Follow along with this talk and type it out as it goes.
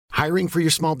Hiring for your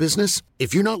small business?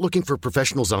 If you're not looking for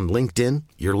professionals on LinkedIn,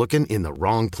 you're looking in the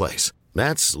wrong place.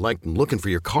 That's like looking for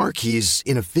your car keys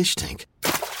in a fish tank.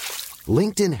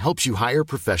 LinkedIn helps you hire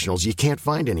professionals you can't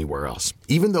find anywhere else,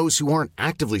 even those who aren't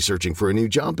actively searching for a new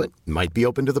job but might be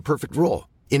open to the perfect role.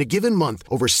 In a given month,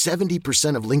 over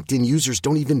 70% of LinkedIn users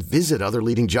don't even visit other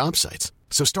leading job sites.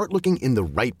 So start looking in the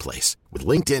right place. With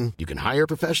LinkedIn, you can hire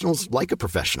professionals like a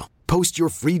professional. Post your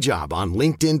free job on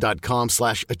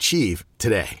linkedin.com/achieve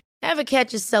today. Ever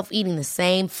catch yourself eating the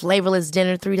same flavorless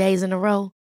dinner 3 days in a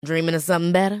row? Dreaming of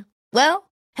something better?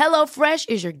 Well, HelloFresh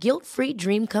is your guilt-free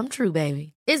dream come true,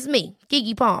 baby. It's me,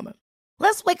 Keke Palmer.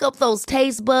 Let's wake up those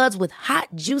taste buds with hot,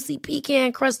 juicy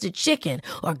pecan-crusted chicken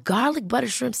or garlic butter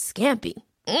shrimp scampi.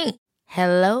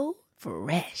 Hello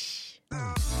Fresh.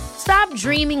 Stop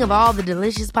dreaming of all the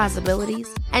delicious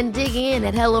possibilities and dig in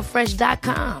at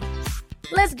HelloFresh.com.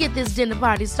 Let's get this dinner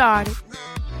party started.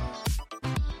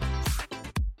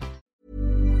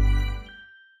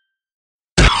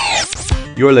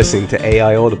 You're listening to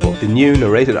AI Audible, the new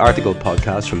narrated article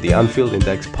podcast from the Anfield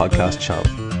Index podcast channel.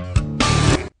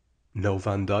 No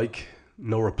Van Dijk,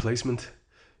 no replacement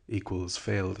equals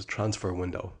failed transfer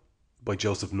window by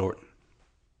Joseph Norton.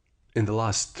 In the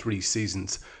last 3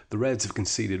 seasons, the Reds have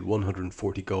conceded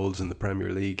 140 goals in the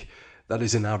Premier League. That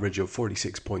is an average of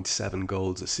 46.7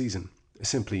 goals a season.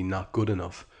 Simply not good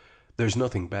enough. There's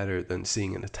nothing better than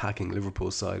seeing an attacking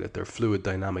Liverpool side at their fluid,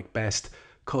 dynamic best,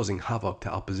 causing havoc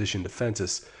to opposition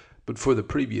defences. But for the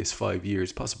previous 5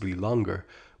 years, possibly longer,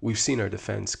 we've seen our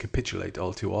defence capitulate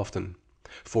all too often.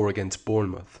 4 against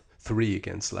Bournemouth, 3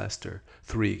 against Leicester,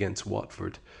 3 against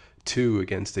Watford, 2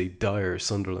 against a dire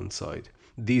Sunderland side.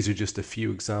 These are just a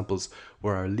few examples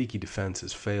where our leaky defence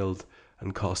has failed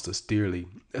and cost us dearly.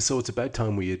 So it's about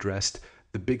time we addressed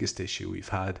the biggest issue we've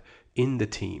had in the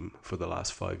team for the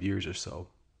last 5 years or so.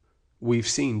 We've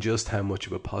seen just how much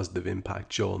of a positive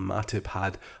impact Joel Matip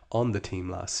had on the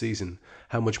team last season.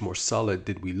 How much more solid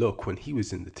did we look when he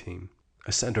was in the team?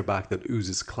 A centre-back that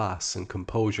oozes class and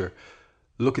composure.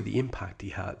 Look at the impact he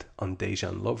had on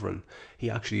Dejan Lovren. He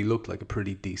actually looked like a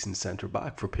pretty decent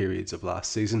centre-back for periods of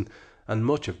last season, and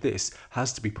much of this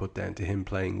has to be put down to him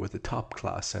playing with a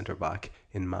top-class centre-back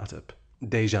in Matip.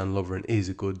 Dejan Lovren is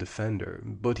a good defender,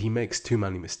 but he makes too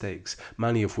many mistakes,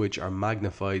 many of which are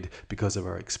magnified because of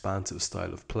our expansive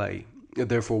style of play.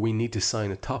 Therefore, we need to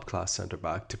sign a top-class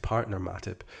centre-back to partner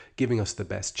Matip, giving us the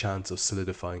best chance of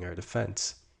solidifying our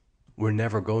defence. We're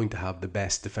never going to have the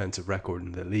best defensive record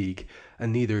in the league,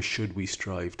 and neither should we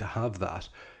strive to have that.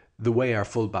 The way our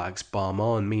fullbacks bomb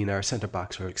on mean our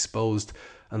centre-backs are exposed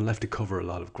and left to cover a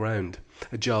lot of ground,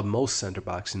 a job most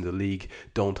centre-backs in the league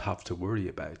don't have to worry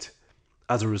about.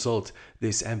 As a result,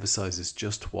 this emphasises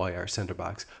just why our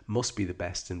centre-backs must be the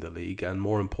best in the league and,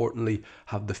 more importantly,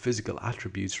 have the physical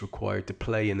attributes required to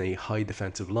play in a high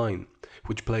defensive line,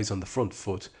 which plays on the front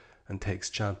foot and takes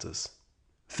chances.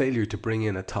 Failure to bring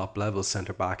in a top-level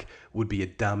centre-back would be a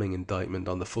damning indictment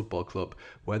on the football club,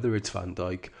 whether it's Van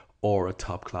Dijk or a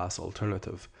top-class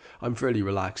alternative. I'm fairly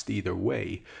relaxed either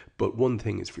way, but one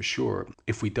thing is for sure,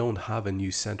 if we don't have a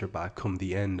new centre-back come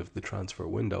the end of the transfer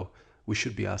window, we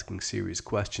should be asking serious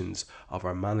questions of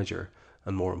our manager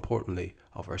and, more importantly,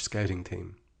 of our scouting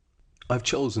team. I've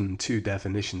chosen 2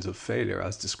 definitions of failure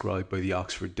as described by the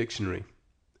Oxford Dictionary: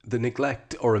 the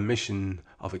neglect or omission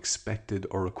of expected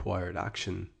or required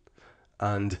action,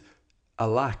 and a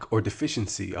lack or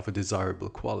deficiency of a desirable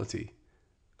quality.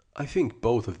 I think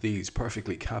both of these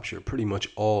perfectly capture pretty much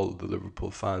all the Liverpool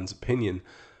fans' opinion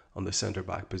on the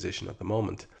centre-back position at the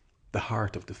moment. The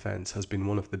heart of defence has been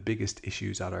one of the biggest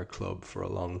issues at our club for a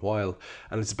long while,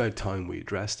 and it's about time we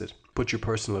addressed it. Put your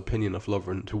personal opinion of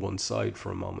Lovren to one side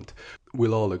for a moment.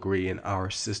 We'll all agree in our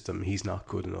system he's not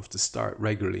good enough to start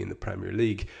regularly in the Premier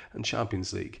League and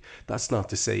Champions League. That's not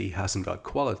to say he hasn't got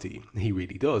quality. He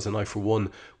really does, and I for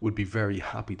one would be very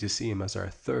happy to see him as our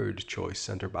 3rd choice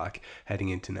centre-back heading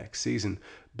into next season.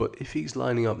 But if he's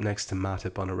lining up next to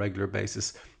Matip on a regular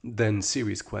basis, then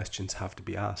serious questions have to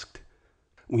be asked.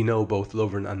 We know both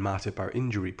Lovren and Matip are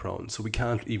injury prone, so we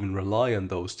can't even rely on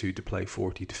those two to play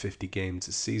 40 to 50 games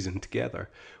a season together,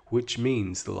 which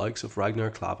means the likes of Ragnar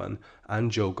Klavan and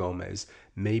Joe Gomez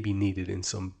may be needed in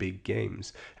some big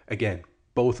games. Again,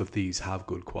 both of these have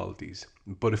good qualities,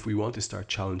 but if we want to start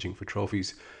challenging for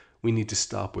trophies, we need to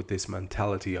stop with this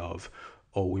mentality of,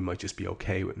 oh, we might just be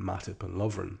okay with Matip and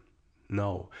Lovren.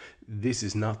 No, this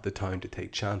is not the time to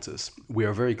take chances. We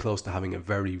are very close to having a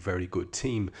very, very good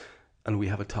team, and we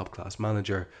have a top-class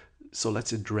manager, so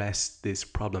let's address this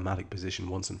problematic position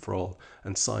once and for all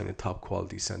and sign a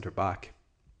top-quality centre-back.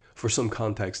 For some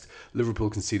context, Liverpool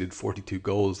conceded 42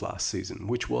 goals last season,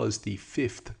 which was the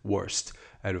 5th worst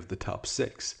out of the top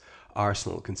 6.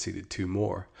 Arsenal conceded 2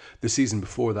 more. The season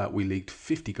before that, we leaked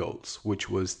 50 goals, which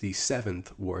was the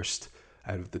 7th worst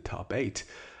out of the top 8.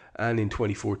 And in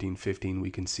 2014-15,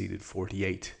 we conceded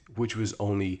 48, which was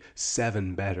only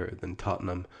 7 better than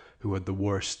Tottenham, who had the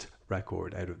worst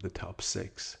record out of the top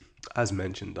 6. As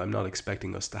mentioned, I'm not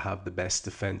expecting us to have the best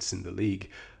defence in the league.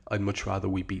 I'd much rather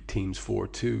we beat teams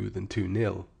 4-2 than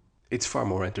 2-0. It's far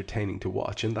more entertaining to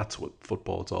watch, and that's what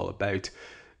football's all about.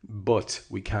 But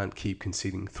we can't keep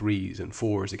conceding 3s and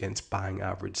 4s against bang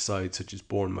average sides such as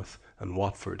Bournemouth and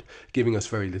Watford, giving us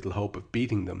very little hope of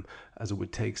beating them, as it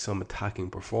would take some attacking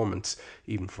performance,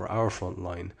 even for our front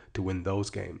line, to win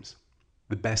those games.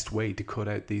 The best way to cut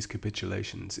out these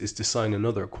capitulations is to sign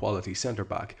another quality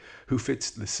centre-back who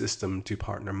fits the system to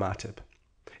partner Matip.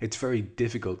 It's very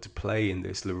difficult to play in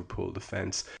this Liverpool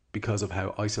defence because of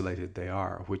how isolated they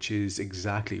are, which is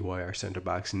exactly why our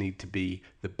centre-backs need to be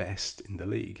the best in the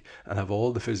league and have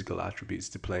all the physical attributes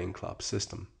to play in Klopp's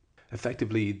system.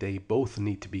 Effectively, they both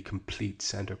need to be complete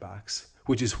centre-backs,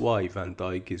 which is why Van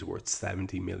Dijk is worth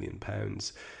 £70 million.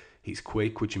 He's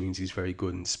quick, which means he's very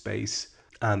good in space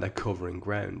and at covering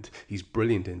ground. He's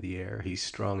brilliant in the air, he's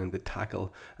strong in the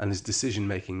tackle, and his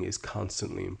decision-making is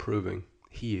constantly improving.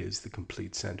 He is the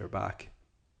complete centre-back.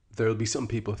 There will be some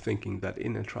people thinking that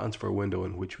in a transfer window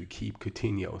in which we keep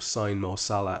Coutinho, sign Mo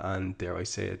Salah and, dare I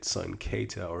say it, sign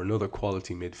Keita or another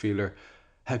quality midfielder,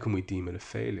 how can we deem it a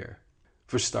failure?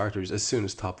 For starters, as soon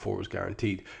as top 4 was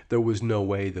guaranteed, there was no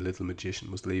way the little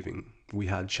magician was leaving. We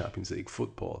had Champions League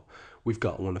football. We've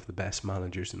got one of the best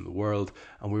managers in the world,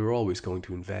 and we were always going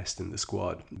to invest in the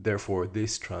squad. Therefore,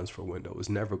 this transfer window was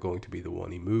never going to be the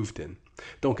one he moved in.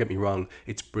 Don't get me wrong,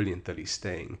 it's brilliant that he's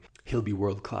staying. He'll be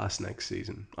world class next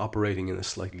season, operating in a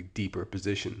slightly deeper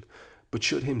position. But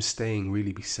should him staying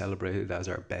really be celebrated as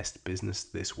our best business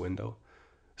this window?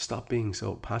 Stop being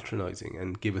so patronising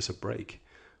and give us a break.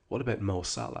 What about Mo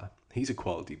Salah? He's a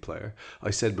quality player.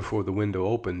 I said before the window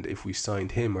opened, if we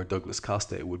signed him or Douglas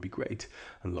Costa, it would be great.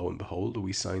 And lo and behold,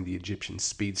 we signed the Egyptian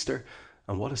speedster.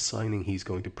 And what a signing he's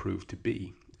going to prove to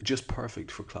be. Just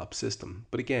perfect for Klopp's system.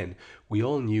 But again, we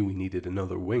all knew we needed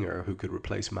another winger who could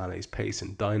replace Mane's pace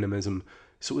and dynamism.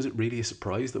 So was it really a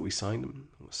surprise that we signed him?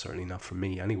 Well, certainly not for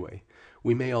me anyway.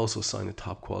 We may also sign a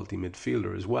top quality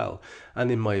midfielder as well,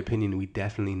 and in my opinion we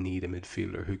definitely need a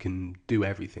midfielder who can do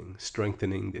everything,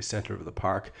 strengthening the centre of the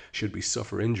park should we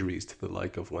suffer injuries to the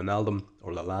like of Wijnaldum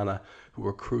or Lallana, who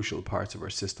were crucial parts of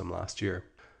our system last year.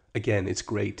 Again, it's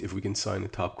great if we can sign a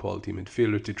top quality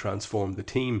midfielder to transform the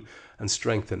team and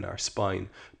strengthen our spine,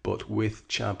 but with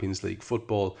Champions League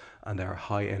football and our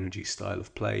high energy style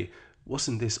of play,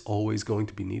 wasn't this always going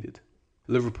to be needed?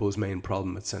 Liverpool's main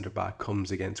problem at centre-back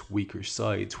comes against weaker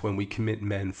sides when we commit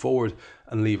men forward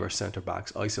and leave our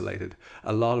centre-backs isolated.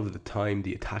 A lot of the time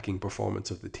the attacking performance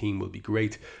of the team will be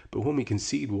great, but when we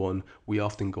concede one, we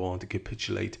often go on to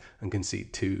capitulate and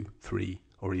concede 2, 3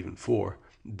 or even 4.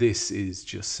 This is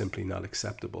just simply not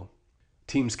acceptable.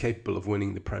 Teams capable of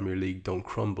winning the Premier League don't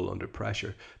crumble under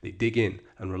pressure. They dig in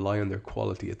and rely on their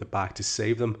quality at the back to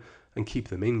save them and keep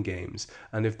them in games,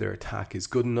 and if their attack is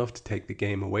good enough to take the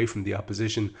game away from the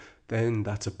opposition, then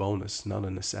that's a bonus, not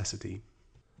a necessity.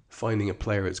 Finding a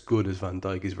player as good as Van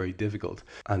Dijk is very difficult,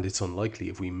 and it's unlikely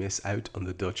if we miss out on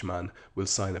the Dutchman we'll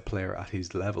sign a player at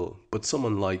his level, but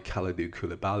someone like Kalidou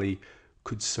Koulibaly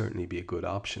could certainly be a good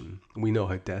option. We know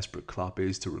how desperate Klopp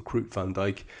is to recruit Van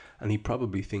Dijk, and he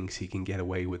probably thinks he can get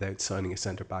away without signing a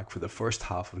centre-back for the first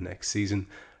half of next season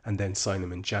and then sign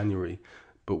him in January.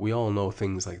 But we all know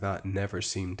things like that never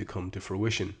seem to come to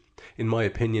fruition. In my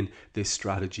opinion, this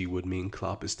strategy would mean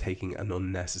Klopp is taking an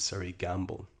unnecessary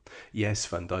gamble. Yes,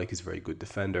 Van Dijk is a very good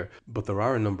defender, but there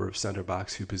are a number of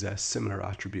centre-backs who possess similar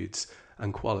attributes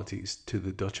and qualities to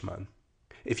the Dutchman.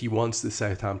 If he wants the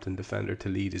Southampton defender to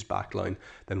lead his backline,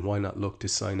 then why not look to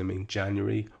sign him in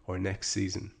January or next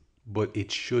season? But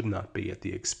it should not be at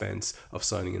the expense of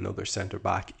signing another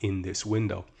centre-back in this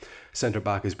window.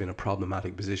 Centre-back has been a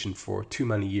problematic position for too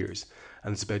many years,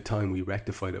 and it's about time we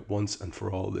rectified it once and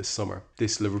for all this summer.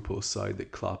 This Liverpool side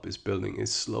that Klopp is building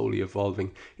is slowly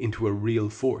evolving into a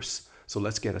real force, so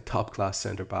let's get a top-class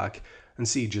centre-back and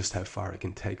see just how far it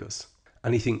can take us.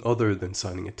 Anything other than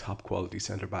signing a top-quality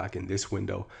centre-back in this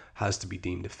window has to be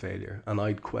deemed a failure, and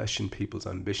I'd question people's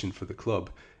ambition for the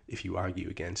club if you argue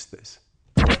against this.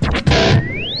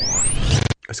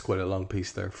 It's quite a long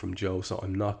piece there from Joe, so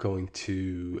I'm not going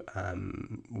to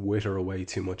witter away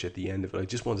too much at the end of it. I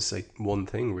just want to say one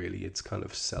thing, really. It's kind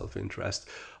of self-interest.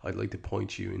 I'd like to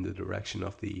point you in the direction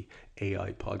of the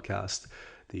AI podcast,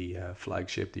 the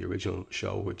flagship, the original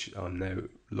show, which I'm now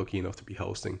lucky enough to be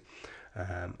hosting.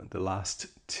 The last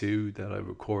two that I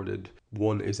recorded,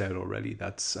 one is out already.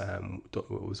 That's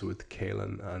was with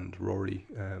Caelan and Rory,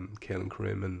 Caelan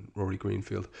Karim and Rory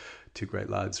Greenfield, two great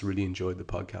lads. Really enjoyed the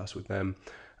podcast with them.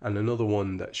 And another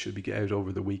one that should be out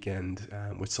over the weekend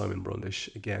with Simon Brundish.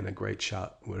 Again, a great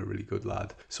chat with a really good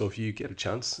lad. So if you get a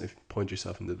chance, point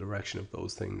yourself in the direction of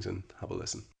those things and have a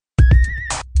listen.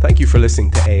 Thank you for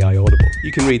listening to AI Audible.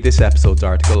 You can read this episode's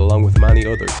article along with many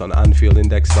others on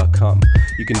AnfieldIndex.com.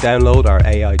 You can download our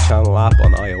AI channel app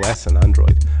on iOS and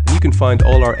Android. And you can find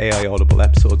all our AI Audible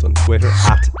episodes on Twitter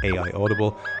at AI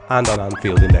Audible and on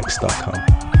AnfieldIndex.com.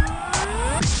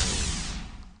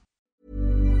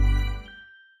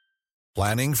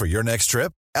 Planning for your next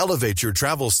trip? Elevate your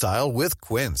travel style with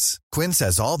Quince. Quince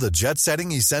has all the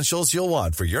jet-setting essentials you'll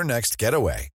want for your next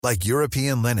getaway, like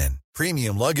European linen,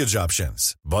 premium luggage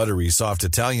options, buttery soft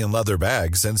Italian leather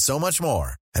bags, and so much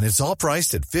more. And it's all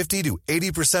priced at 50 to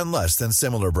 80% less than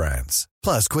similar brands.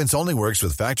 Plus, Quince only works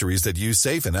with factories that use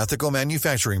safe and ethical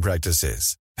manufacturing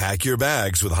practices. Pack your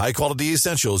bags with high-quality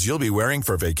essentials you'll be wearing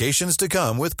for vacations to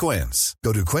come with Quince.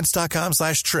 Go to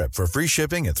quince.com/trip for free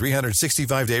shipping and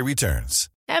 365-day returns.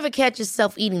 Ever catch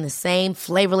yourself eating the same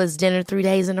flavorless dinner 3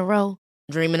 days in a row?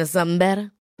 Dreaming of something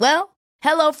better? Well,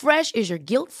 HelloFresh is your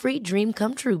guilt-free dream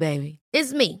come true, baby.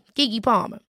 It's me, Keke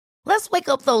Palmer. Let's wake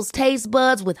up those taste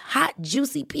buds with hot,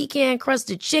 juicy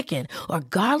pecan-crusted chicken or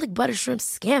garlic butter shrimp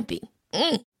scampi.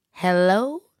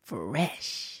 Hello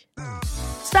Fresh.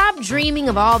 Stop dreaming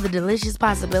of all the delicious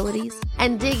possibilities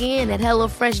and dig in at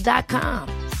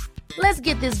HelloFresh.com. Let's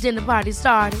get this dinner party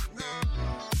started.